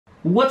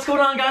What's going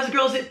on, guys and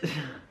girls?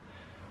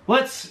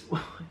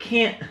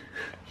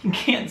 You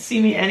can't see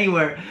me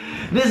anywhere.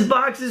 This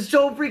box is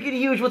so freaking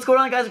huge. What's going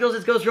on, guys and girls?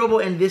 It's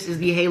GhostRobo, and this is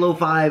the Halo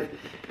 5.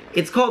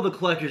 It's called the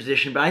Collector's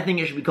Edition, but I think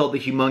it should be called the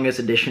Humongous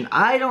Edition.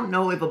 I don't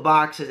know if a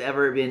box has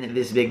ever been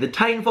this big. The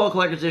Titanfall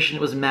Collector's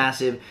Edition was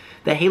massive.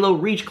 The Halo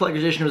Reach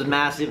Collector's Edition was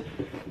massive.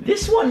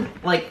 This one,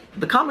 like,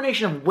 the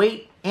combination of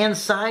weight and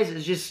size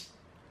is just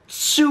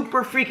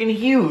super freaking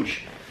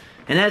huge.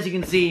 And as you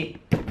can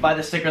see by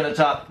the sticker on the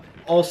top,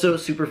 also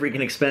super freaking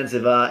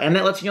expensive. And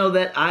that lets you know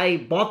that I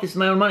bought this with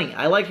my own money.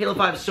 I like Halo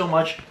 5 so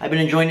much. I've been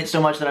enjoying it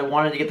so much that I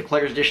wanted to get the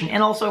Collector's Edition,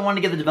 and also I wanted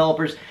to give the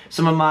developers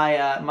some of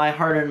my my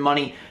hard-earned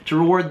money to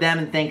reward them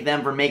and thank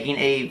them for making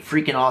a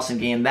freaking awesome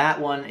game.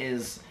 That one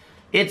is,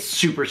 it's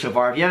super so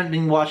far. If you haven't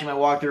been watching my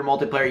walkthrough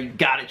multiplayer, you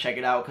gotta check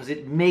it out, because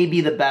it may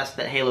be the best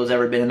that Halo's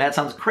ever been. And that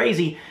sounds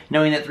crazy,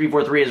 knowing that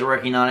 343 is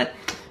working on it.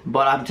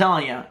 But I'm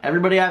telling you,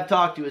 everybody I've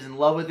talked to is in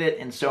love with it,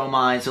 and so am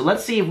I. So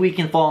let's see if we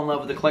can fall in love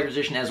with the Collector's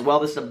Edition as well.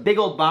 This is a big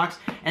old box,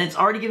 and it's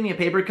already giving me a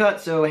paper cut.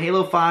 So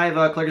Halo 5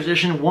 Collector's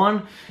Edition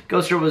 1,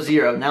 GhostRobo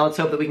 0. Now let's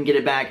hope that we can get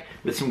it back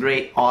with some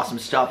great, awesome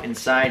stuff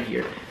inside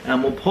here.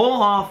 We'll pull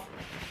off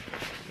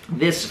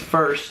this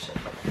first.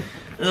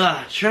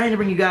 Trying to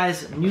bring you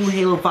guys new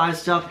Halo 5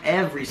 stuff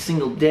every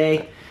single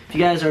day. If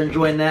you guys are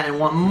enjoying that and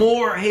want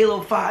more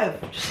Halo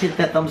 5, just hit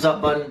that thumbs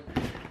up button.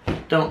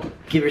 Don't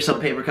give yourself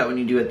a paper cut when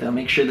you do it, though.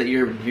 Make sure that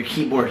your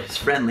keyboard is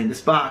friendly.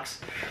 This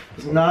box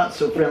is not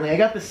so friendly. I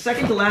got the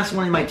second to last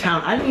one in my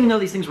town. I didn't even know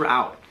these things were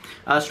out.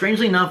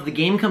 Strangely enough, the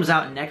game comes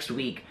out next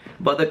week,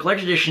 but the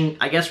Collector's Edition,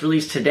 I guess,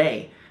 released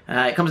today.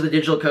 It comes with a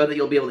digital code that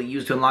you'll be able to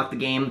use to unlock the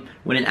game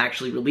when it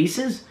actually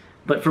releases.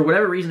 But for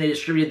whatever reason, they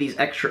distributed these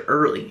extra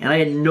early, and I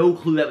had no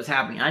clue that was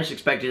happening. I just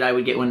expected I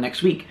would get one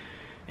next week.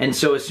 And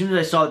so as soon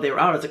as I saw that they were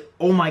out, I was like,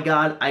 oh my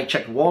god. I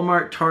checked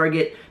Walmart,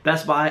 Target,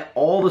 Best Buy,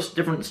 all the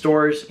different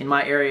stores in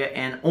my area,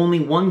 and only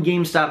one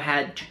GameStop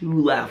had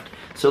 2 left.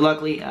 So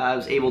luckily, I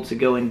was able to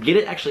go and get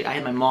it. Actually, I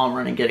had my mom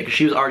run and get it because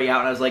she was already out,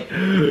 and I was like,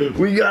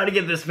 we gotta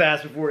get this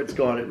fast before it's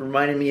gone. It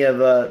reminded me of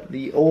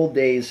the old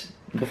days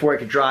before I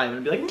could drive, and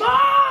I'd be like,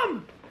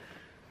 Mom!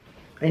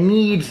 I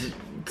need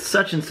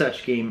such and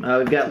such game.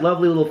 We've got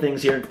lovely little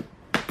things here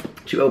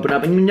to open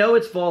up, and you know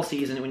it's fall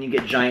season when you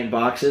get giant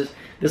boxes.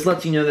 This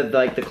lets you know that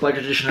like the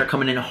Collector's Edition are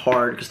coming in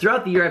hard, because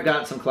throughout the year I've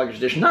gotten some Collector's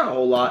Edition, not a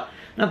whole lot.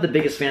 Not the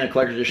biggest fan of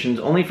Collector's Editions,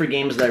 only for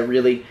games that I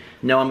really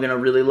know I'm gonna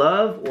really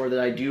love, or that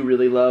I do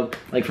really love,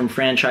 like from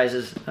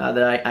franchises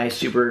that I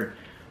super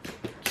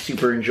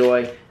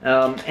enjoy.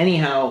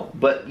 Anyhow,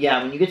 but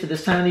yeah, when you get to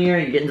this time of the year,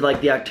 you get into like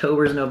the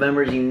Octobers and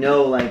Novembers, you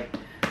know, like,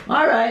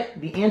 all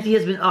right, the ante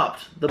has been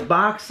upped. The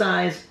box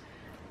size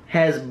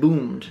has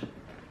boomed.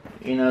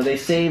 You know, they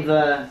save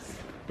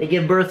they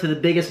give birth to the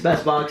biggest,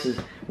 best boxes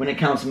when it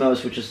counts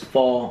most, which is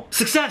fall.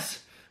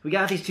 Success! We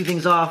got these 2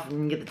 things off,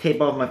 and get the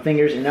tape off my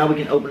fingers, and now we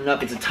can open it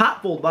up. It's a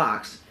top fold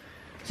box.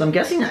 So I'm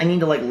guessing I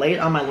need to like lay it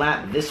on my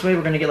lap this way.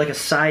 We're gonna get like a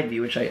side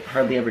view, which I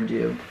hardly ever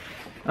do.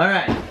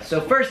 Alright,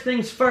 so first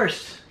things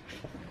first.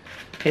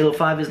 Halo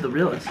 5 is the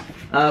realest.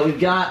 We've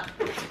got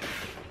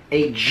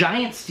a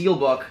giant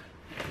steelbook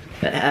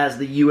that has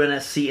the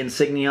UNSC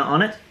insignia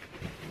on it.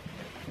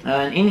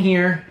 And in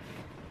here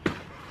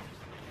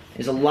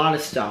is a lot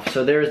of stuff.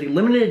 So there's the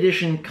limited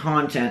edition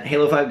content,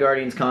 Halo 5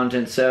 Guardians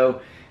content.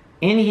 So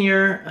in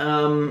here,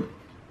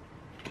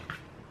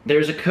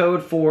 there's a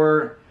code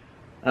for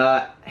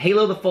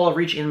Halo the Fall of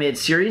Reach animated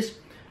series,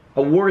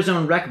 a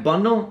Warzone Rec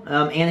bundle,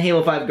 and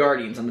Halo 5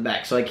 Guardians on the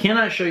back. So I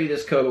cannot show you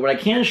this code, but what I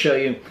can show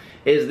you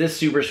is this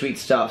super sweet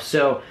stuff.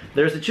 So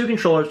there's the 2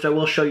 controllers, which I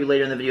will show you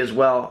later in the video as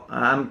well.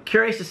 I'm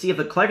curious to see if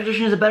the Collector's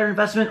Edition is a better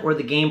investment or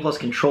the game plus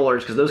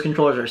controllers, because those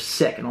controllers are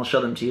sick, and I'll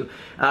show them to you.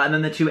 And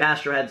then the 2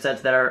 Astro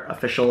headsets that are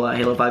official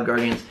Halo 5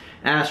 Guardians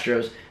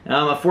Astros.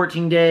 A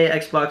 14-day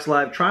Xbox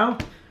Live trial.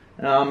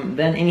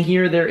 Then in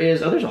here there is,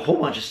 there's a whole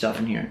bunch of stuff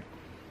in here.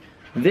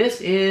 This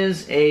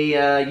is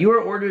a, you are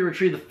ordered to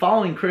retrieve the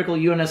following critical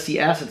UNSC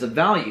assets of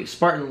value.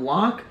 Spartan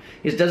Locke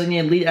is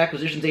designated lead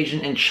acquisitions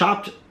agent and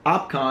chopped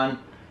OpCon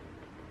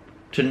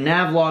to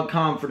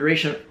Navlog.com for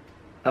duration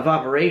of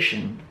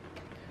operation.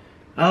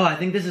 Oh, I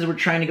think this is, we're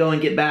trying to go and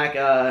get back,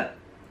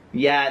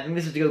 yeah, I think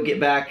this is to go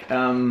get back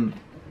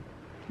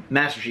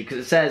Master Chief,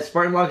 because it says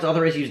Spartan Locke is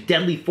authorized to use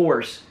deadly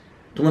force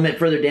to limit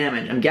further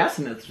damage. I'm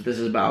guessing that's what this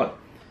is about.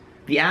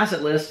 The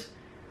asset list,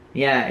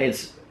 yeah,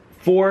 it's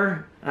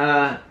 4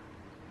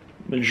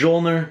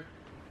 Mjolnir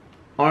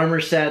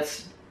armor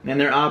sets, and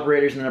their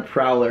operators, and then a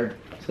prowler.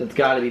 So it's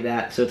got to be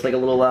that. So it's like a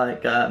little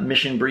like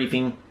mission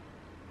briefing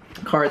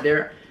card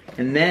there.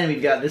 And then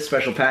we've got this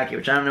special packet,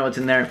 which I don't know what's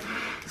in there.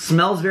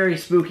 Smells very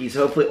spooky,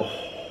 so hopefully... Oh,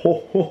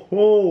 ho, ho,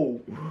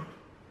 ho.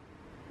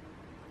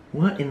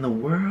 What in the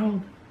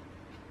world?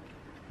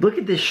 Look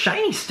at this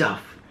shiny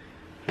stuff.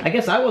 I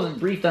guess I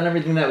wasn't briefed on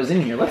everything that was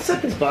in here. Let's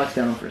set this box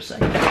down for a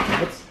second.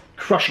 Let's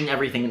crushing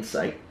everything in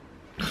sight.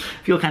 I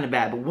feel kind of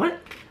bad, but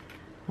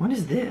what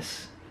is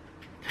this?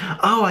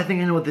 Oh, I think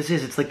I know what this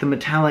is. It's like the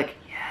metallic...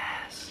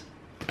 Yes.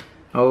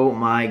 Oh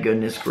my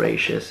goodness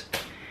gracious.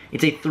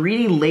 It's a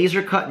 3D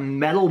laser cut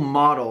metal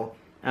model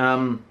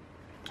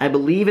I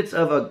believe it's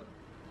of a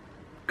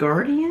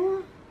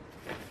guardian?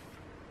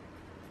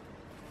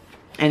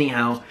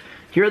 Anyhow,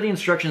 here are the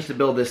instructions to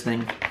build this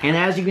thing. And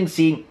as you can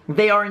see,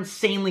 they are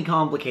insanely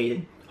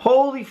complicated.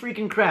 Holy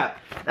freaking crap.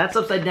 That's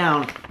upside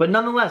down. But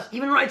nonetheless,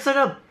 even right side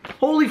up,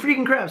 holy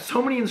freaking crap.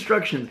 So many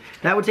instructions.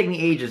 That would take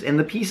me ages. And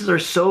the pieces are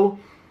so,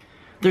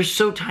 they're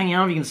so tiny. I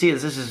don't know if you can see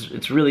this.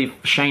 It's really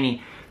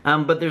shiny.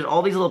 But there's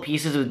all these little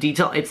pieces with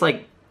detail. It's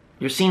like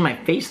you're seeing my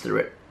face through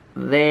it.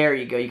 There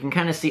you go. You can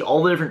kind of see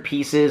all the different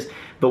pieces,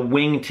 the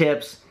wing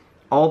tips,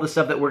 all the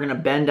stuff that we're going to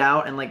bend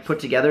out and like put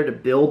together to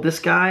build this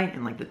guy.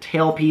 And like the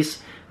tail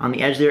piece on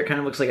the edge there, it kind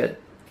of looks like a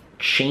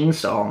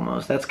chainsaw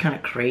almost. That's kind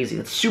of crazy.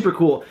 That's super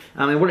cool.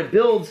 And what it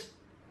builds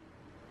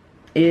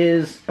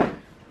is,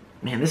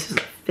 man, this is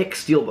a thick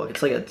steel book.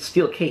 It's like a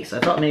steel case. I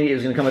thought maybe it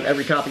was going to come with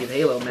every copy of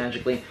Halo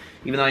magically,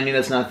 even though I knew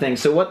that's not a thing.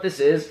 So what this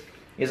is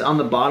on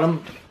the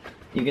bottom,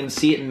 you can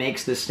see it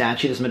makes this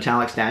statue, this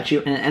metallic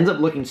statue, and it ends up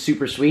looking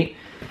super sweet.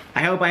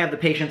 I hope I have the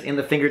patience and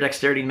the finger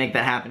dexterity to make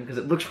that happen, because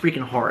it looks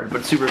freaking hard,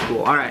 but super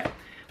cool. All right.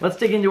 Let's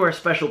dig into our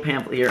special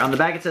pamphlet here. On the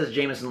back it says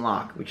Jameson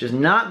Locke, which is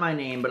not my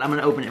name, but I'm going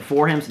to open it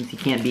for him since he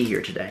can't be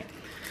here today.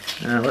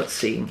 Let's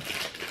see.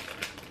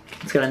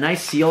 It's got a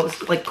nice seal.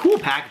 It's like cool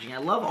packaging. I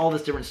love all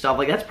this different stuff.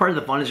 Like that's part of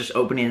the fun is just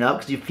opening it up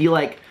because you feel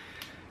like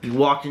you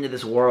walked into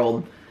this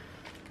world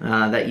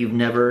that you've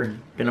never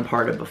been a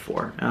part of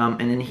before.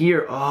 And in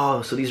here,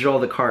 oh, so these are all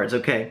the cards.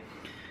 Okay.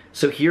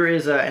 So here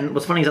is, and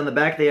what's funny is on the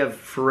back they have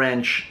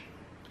French,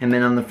 and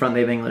then on the front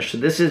they have English. So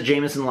this is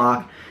Jameson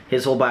Locke,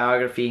 his whole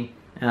biography.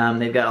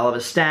 They've got all of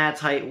his stats,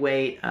 height,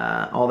 weight,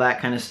 all that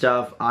kind of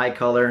stuff, eye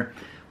color,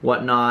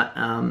 whatnot.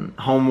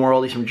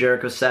 Homeworld, he's from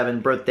Jericho 7.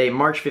 Birthday,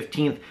 March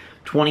 15th,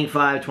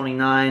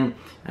 2529.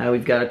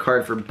 We've got a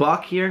card for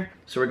Buck here.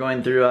 So we're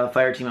going through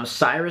Fireteam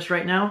Osiris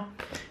right now.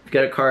 We've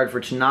got a card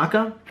for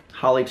Tanaka.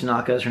 Holly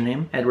Tanaka is her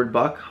name. Edward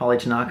Buck, Holly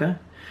Tanaka.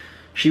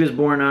 She was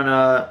born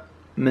on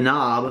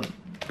Mdama.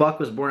 Buck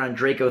was born on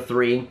Draco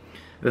 3.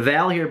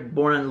 Val here,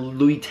 born on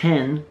Louis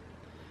 10.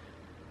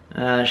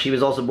 She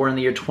was also born in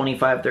the year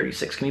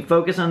 2536. Can we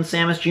focus on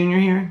Samus Jr.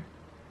 here?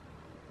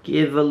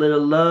 Give a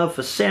little love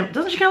for Sam.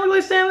 Doesn't she kind of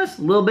look like Samus?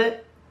 A little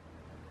bit.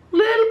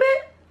 Little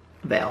bit.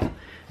 Val.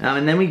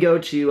 And then we go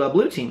to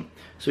Blue Team.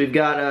 So we've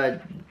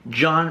got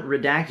John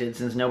Redacted,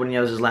 since nobody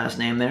knows his last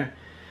name there.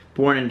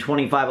 Born in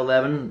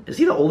 2511. Is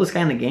he the oldest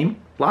guy in the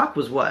game? Locke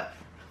was what?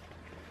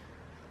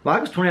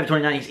 Locke was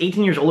 2529. He's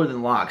 18 years older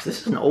than Locke. So this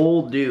is an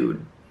old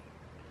dude.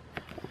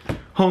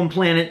 Home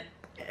planet.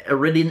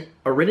 Eridanus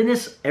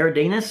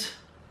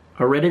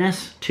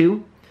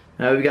 2.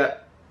 We've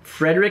got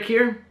Frederick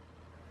here,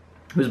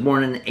 who was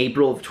born in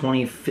April of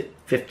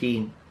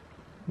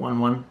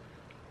 2051.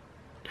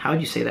 How would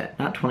you say that?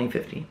 Not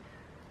 2050.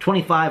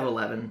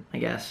 2511, I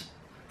guess.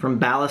 From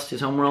Ballast,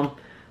 his homeworld.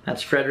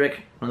 That's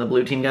Frederick, one of the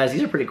Blue Team guys.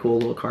 These are pretty cool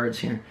little cards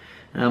here.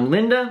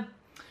 Linda,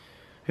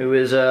 who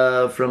is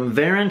from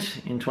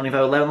Varant in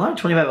 2511. A lot of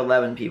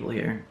 2511 people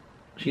here.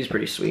 She's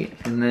pretty sweet.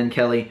 And then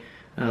Kelly,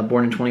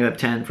 born in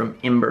 2510 from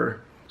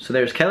Ember. So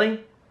there's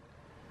Kelly,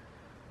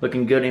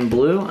 looking good in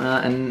blue,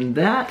 and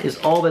that is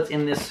all that's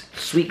in this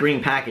sweet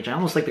green package. I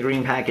almost like the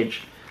green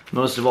package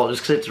most of all,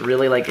 just because it's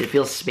really like, it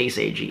feels space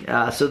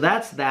agey. So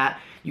that's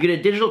that. You get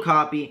a digital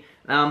copy.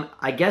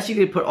 I guess you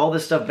could put all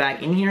this stuff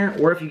back in here,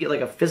 or if you get like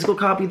a physical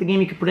copy of the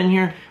game, you could put in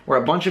here, or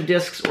a bunch of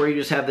discs, or you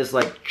just have this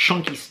like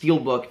chunky steel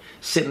book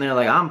sitting there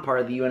like, I'm part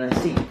of the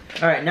UNSC.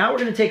 All right, now we're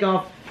gonna take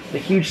off the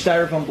huge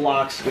styrofoam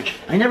blocks, which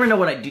I never know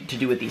what I do to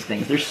do with these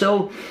things.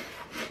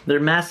 They're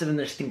massive and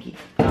they're stinky.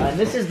 And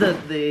this is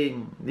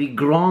the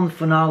grand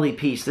finale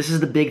piece. This is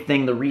the big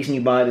thing. The reason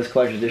you buy this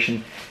collector's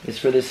edition is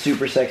for this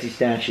super sexy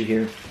statue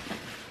here.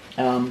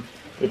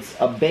 It's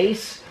a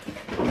base,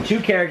 2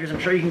 characters. I'm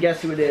sure you can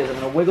guess who it is. I'm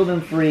going to wiggle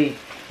them free,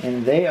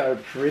 and they are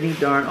pretty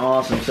darn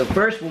awesome. So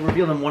first, we'll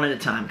reveal them one at a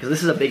time, because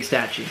this is a big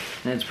statue,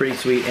 and it's pretty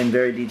sweet and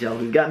very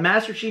detailed. We've got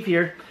Master Chief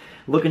here,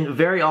 looking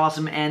very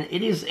awesome, and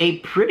it is a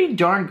pretty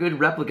darn good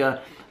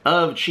replica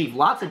of Chief.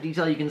 Lots of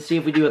detail. You can see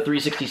if we do a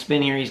 360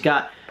 spin here, he's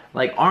got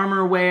like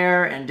armor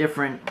wear and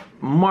different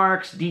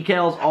marks,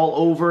 decals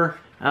all over.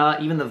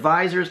 Even the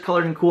visor is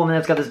colored and cool, and then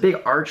it's got this big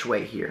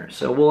archway here.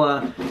 So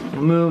we'll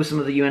move some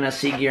of the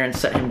UNSC gear and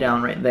set him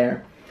down right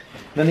there.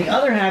 Then the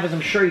other half, as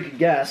I'm sure you could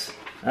guess,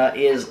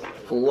 is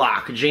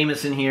Locke.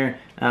 Jameson here,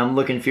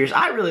 looking fierce.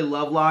 I really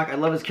love Locke. I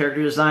love his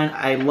character design.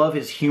 I love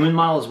his human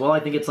model as well.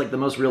 I think it's like the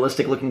most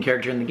realistic looking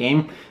character in the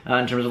game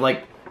in terms of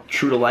like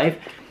true to life.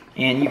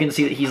 And you can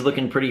see that he's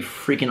looking pretty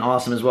freaking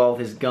awesome as well with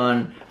his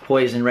gun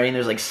poised and ready. And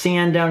there's like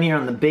sand down here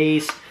on the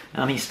base.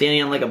 He's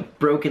standing on like a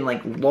broken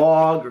like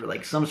log or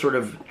like some sort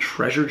of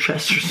treasure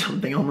chest or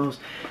something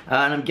almost.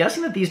 And I'm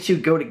guessing that these two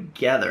go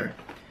together.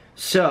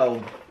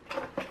 So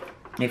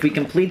if we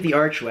complete the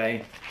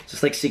archway, it's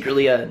just like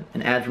secretly an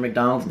ad for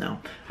McDonald's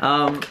now.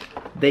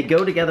 They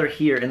go together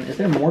here. And is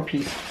there more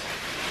pieces?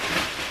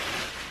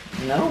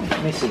 No?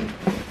 Let me see.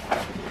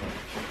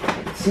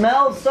 It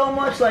smells so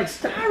much like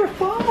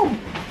styrofoam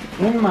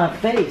in my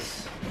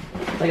face.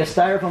 It's like a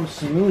styrofoam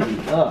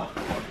smoothie. Ugh.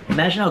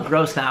 Imagine how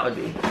gross that would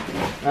be.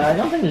 I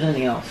don't think there's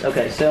anything else.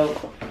 Okay, so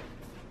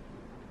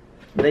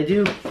They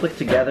do click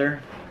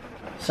together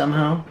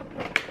somehow.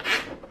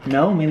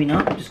 No, maybe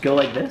not. Just go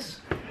like this.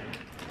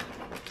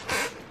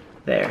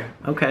 There.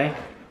 Okay.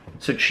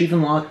 So Chief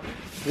and Locke.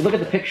 If you look at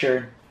the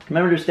picture,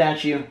 commemorative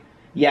statue.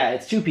 Yeah,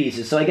 it's 2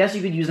 pieces. So I guess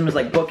you could use them as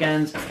like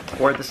bookends,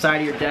 or at the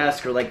side of your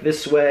desk, or like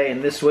this way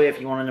and this way if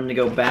you wanted them to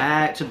go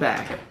back to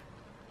back.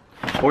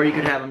 Or you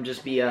could have them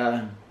just be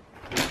the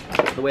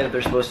way that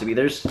they're supposed to be.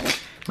 There's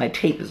my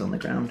tape is on the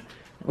ground.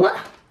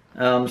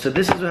 So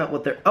this is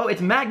what they're. Oh,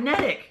 it's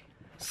magnetic.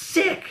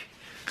 Sick.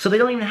 So they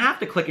don't even have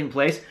to click in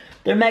place.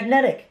 They're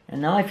magnetic.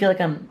 And now I feel like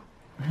I'm.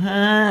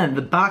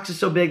 The box is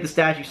so big, the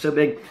statue's so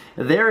big.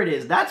 There it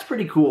is. That's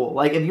pretty cool.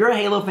 Like, if you're a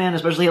Halo fan,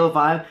 especially Halo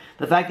 5,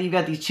 the fact that you've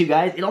got these 2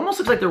 guys, it almost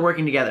looks like they're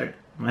working together.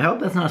 I hope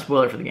that's not a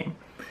spoiler for the game.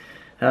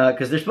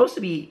 Because they're supposed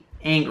to be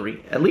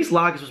angry. At least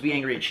Locke is supposed to be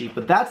angry at Chief.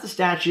 But that's the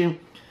statue.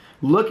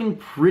 Looking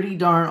pretty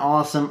darn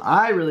awesome.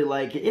 I really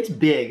like it. It's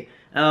big.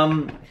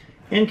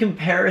 In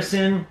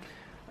comparison,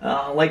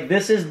 like,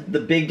 this is the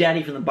Big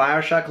Daddy from the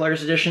Bioshock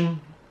Collector's Edition.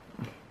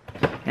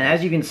 And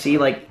as you can see,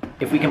 like,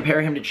 if we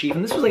compare him to Chief,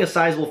 and this was like a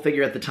sizable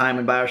figure at the time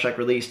when Bioshock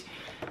released,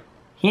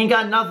 he ain't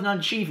got nothing on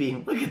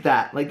Chiefy. Look at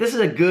that. Like, this is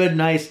a good,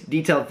 nice,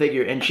 detailed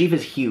figure, and Chief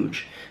is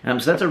huge. So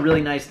that's a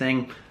really nice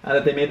thing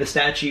that they made the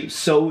statue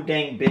so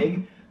dang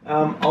big.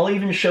 I'll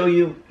even show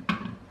you,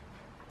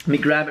 let me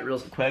grab it real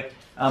quick.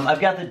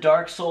 I've got the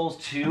Dark Souls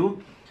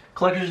 2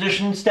 Collector's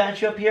Edition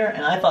statue up here,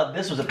 and I thought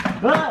this was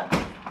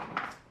a...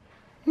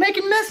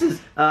 Making messes!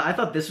 I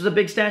thought this was a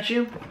big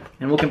statue,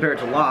 and we'll compare it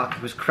to Locke,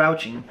 who's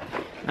crouching.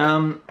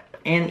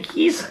 And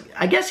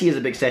I guess he is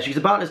a big statue. He's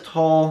about as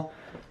tall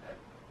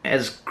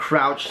as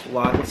crouched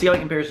Locke. Let's see how he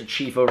compares to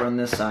Chief over on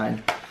this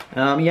side.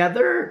 Yeah,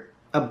 they're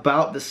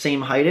about the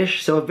same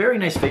height-ish, so a very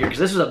nice figure, because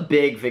this is a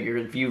big figure.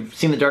 If you've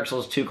seen the Dark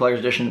Souls 2 Collector's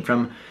Edition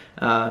from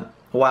a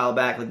while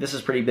back, like, this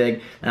is pretty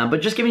big.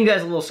 But just giving you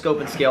guys a little scope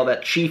and scale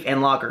that Chief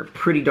and Locke are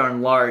pretty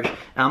darn large.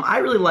 I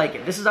really like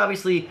it. This is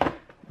obviously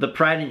the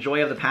pride and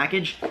joy of the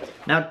package.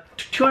 Now,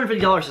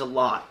 $250 is a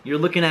lot. You're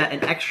looking at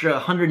an extra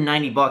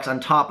 190 bucks on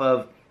top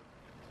of,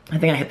 I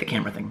think I hit the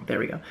camera thing. There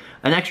we go.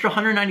 An extra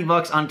 190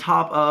 bucks on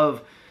top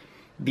of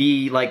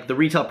the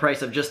retail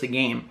price of just the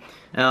game.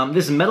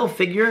 This metal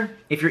figure,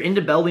 if you're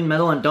into building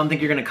metal and don't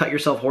think you're gonna cut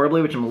yourself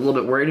horribly, which I'm a little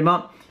bit worried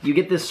about, you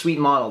get this sweet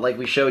model like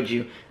we showed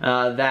you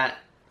that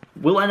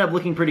will end up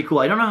looking pretty cool.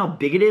 I don't know how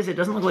big it is. It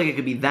doesn't look like it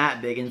could be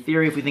that big. In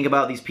theory, if we think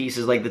about these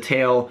pieces like the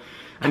tail,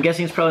 I'm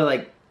guessing it's probably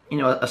like, you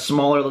know, a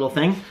smaller little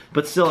thing,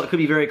 but still it could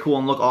be very cool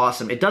and look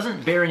awesome. It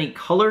doesn't bear any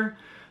color,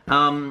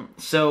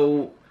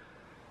 so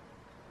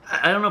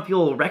I don't know if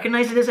you'll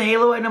recognize it as a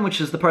Halo item,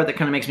 which is the part that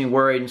kind of makes me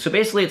worried. So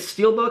basically it's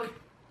Steelbook,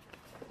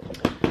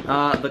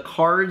 the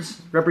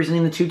cards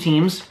representing the 2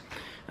 teams,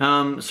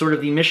 sort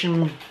of the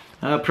mission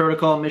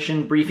protocol,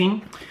 mission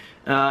briefing,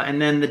 and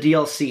then the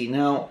DLC.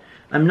 Now,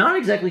 I'm not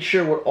exactly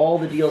sure what all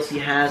the DLC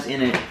has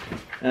in it,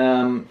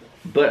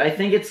 but I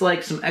think it's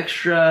like some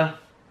extra...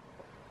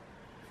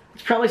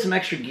 It's probably some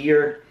extra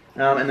gear,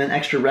 and then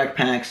extra rec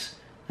packs.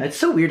 It's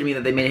so weird to me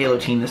that they made a Halo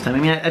team this time. I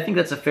mean, I think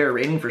that's a fair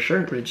rating for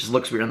sure, but it just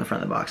looks weird on the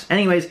front of the box.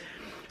 Anyways,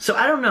 so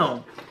I don't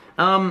know.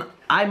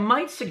 I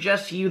might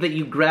suggest to you that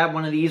you grab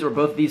one of these or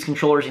both of these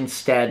controllers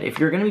instead. If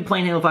you're going to be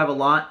playing Halo 5 a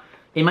lot,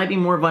 it might be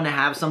more fun to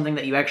have something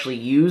that you actually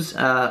use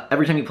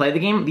every time you play the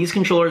game. These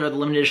controllers are the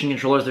limited edition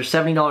controllers. They're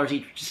 $70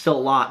 each, which is still a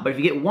lot. But if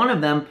you get one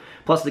of them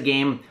plus the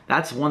game,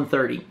 that's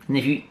 $130. And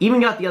if you even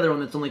got the other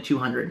one, that's only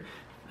 $200.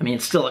 I mean,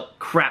 it's still a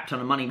crap ton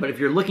of money, but if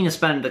you're looking to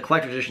spend the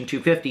Collector's Edition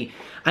 $250,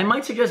 I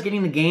might suggest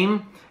getting the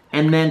game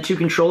and then 2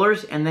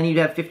 controllers, and then you'd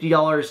have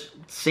 $50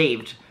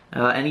 saved,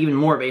 and even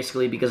more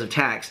basically because of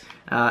tax.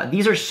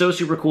 These are so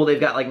super cool. They've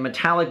got like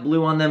metallic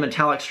blue on them,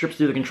 metallic strips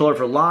through the controller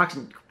for locks,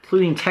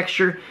 including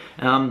texture,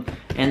 and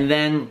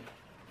then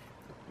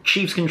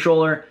Chief's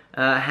controller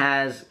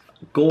has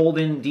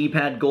golden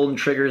D-pad, golden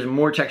triggers,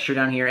 more texture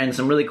down here, and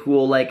some really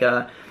cool like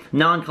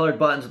non-colored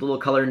buttons with little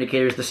color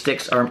indicators. The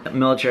sticks are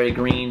military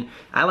green.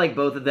 I like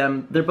both of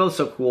them. They're both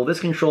so cool. This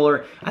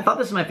controller, I thought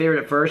this was my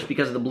favorite at first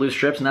because of the blue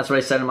strips, and that's what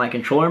I said in my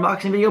controller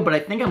unboxing video, but I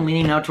think I'm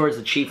leaning now towards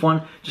the Chief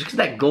one, just because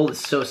that gold is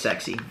so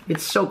sexy.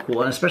 It's so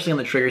cool, and especially on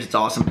the triggers, it's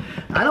awesome.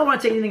 I don't want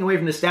to take anything away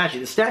from the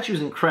statue. The statue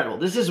is incredible.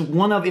 This is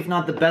one of, if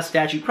not the best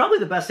statue, probably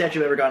the best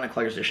statue I've ever gotten in a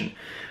Collector's Edition.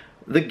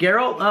 The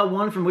Geralt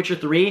one from Witcher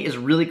 3 is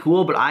really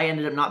cool, but I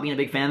ended up not being a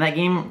big fan of that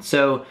game,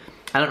 so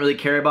I don't really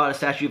care about a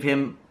statue of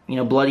him, you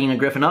know, bloodying a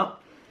griffin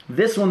up.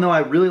 This one, though, I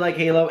really like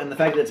Halo, and the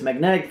fact that it's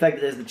magnetic, the fact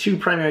that it has the 2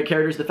 primary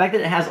characters, the fact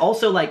that it has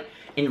also, like,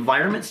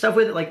 environment stuff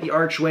with it, like the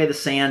archway, the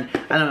sand,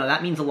 I don't know,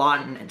 that means a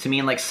lot to me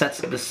and, like,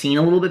 sets the scene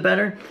a little bit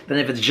better than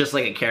if it's just,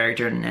 like, a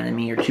character and an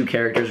enemy or 2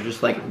 characters or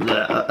just, like,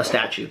 a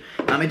statue.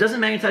 It doesn't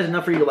magnetize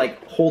enough for you to,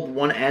 like, hold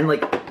one end.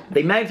 Like,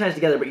 they magnetize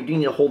together, but you do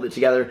need to hold it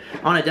together.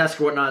 On a desk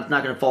or whatnot, it's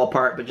not going to fall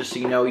apart, but just so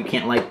you know, you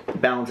can't,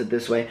 like, balance it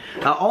this way.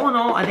 All in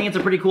all, I think it's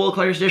a pretty cool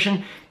Collector's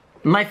Edition.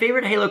 My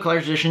favorite Halo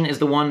Collector's Edition is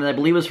the one that I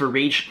believe was for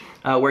Reach,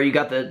 where you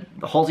got the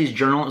Halsey's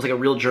journal. It was like a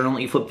real journal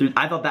that you flip through.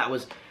 I thought that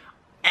was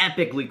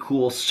epically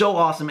cool, so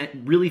awesome. It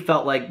really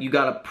felt like you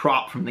got a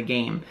prop from the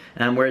game,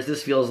 whereas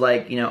this feels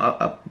like, you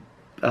know,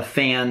 a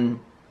fan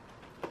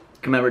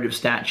commemorative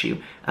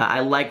statue.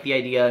 I like the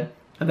idea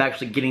of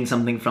actually getting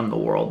something from the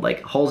world.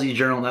 Like Halsey's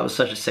journal, that was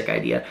such a sick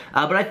idea.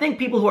 But I think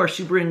people who are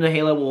super into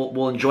Halo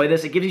will enjoy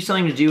this. It gives you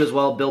something to do as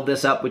well, build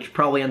this up, which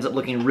probably ends up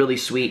looking really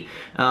sweet.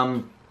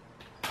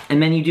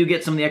 And then you do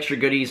get some of the extra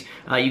goodies.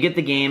 You get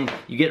the game,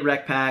 you get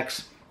rec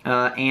packs,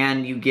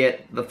 and you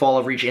get the Fall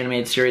of Reach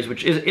animated series,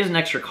 which is an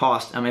extra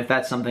cost. If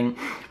that's something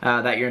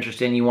that you're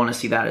interested in, you want to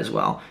see that as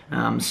well.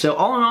 So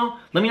all in all,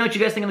 let me know what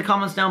you guys think in the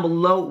comments down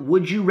below.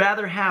 Would you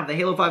rather have the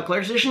Halo 5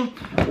 Collector's Edition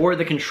or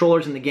the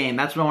controllers in the game?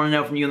 That's what I want to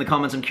know from you in the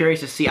comments. I'm curious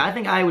to see. I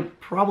think I would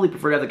probably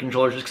prefer to have the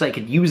controllers just because I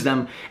could use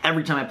them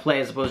every time I play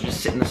as opposed to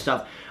just sitting the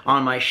stuff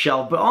on my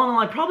shelf. But all in all,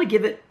 I'd probably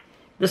give it...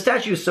 The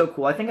statue is so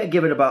cool. I think I'd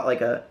give it about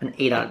like an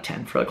 8 out of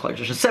 10 for the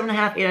collector's edition.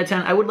 7.5, 8 out of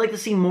 10. I would like to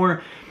see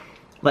more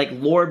like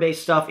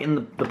lore-based stuff in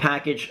the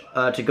package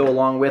to go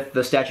along with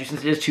the statue,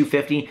 since it is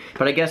 $250.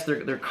 But I guess they're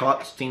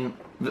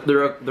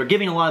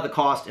giving a lot of the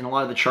cost and a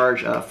lot of the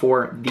charge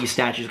for these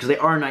statues because they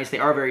are nice, they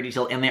are very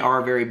detailed, and they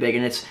are very big,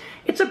 and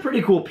it's a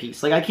pretty cool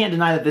piece. Like, I can't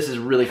deny that this is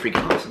really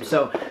freaking awesome.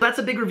 So that's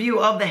a big review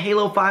of the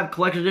Halo 5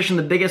 Collector's Edition,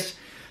 the biggest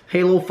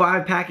Halo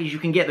 5 package you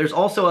can get. There's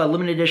also a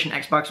limited edition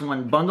Xbox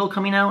One bundle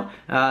coming out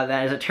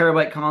that is a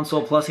terabyte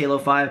console plus Halo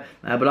 5,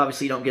 but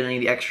obviously you don't get any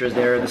of the extras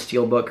there, the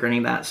steelbook or any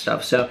of that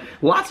stuff. So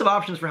lots of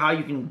options for how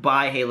you can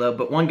buy Halo,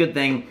 but one good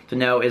thing to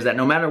know is that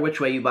no matter which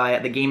way you buy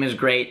it, the game is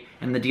great,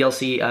 and the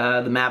DLC,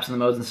 the maps and the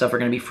modes and stuff are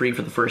going to be free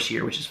for the first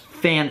year, which is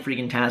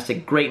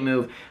fan-freaking-tastic. Great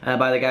move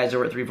by the guys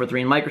over at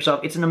 343 and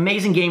Microsoft. It's an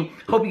amazing game.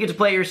 Hope you get to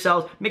play it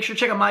yourselves. Make sure to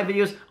check out my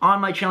videos on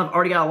my channel. I've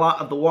already got a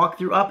lot of the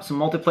walkthrough up, some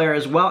multiplayer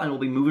as well, and we'll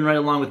be moving right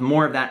along with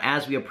more of that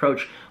as we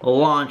approach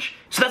launch.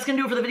 So that's going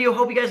to do it for the video.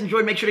 Hope you guys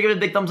enjoyed. Make sure to give it a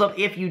big thumbs up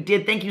if you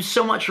did. Thank you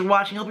so much for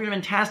watching. Hope you're having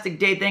a fantastic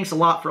day. Thanks a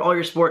lot for all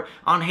your support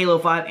on Halo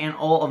 5 and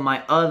all of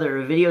my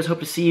other videos. Hope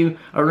to see you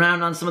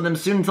around on some of them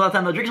soon. Until that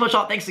time, though, drink so much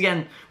salt. Thanks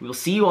again. We will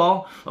see you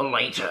all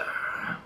later.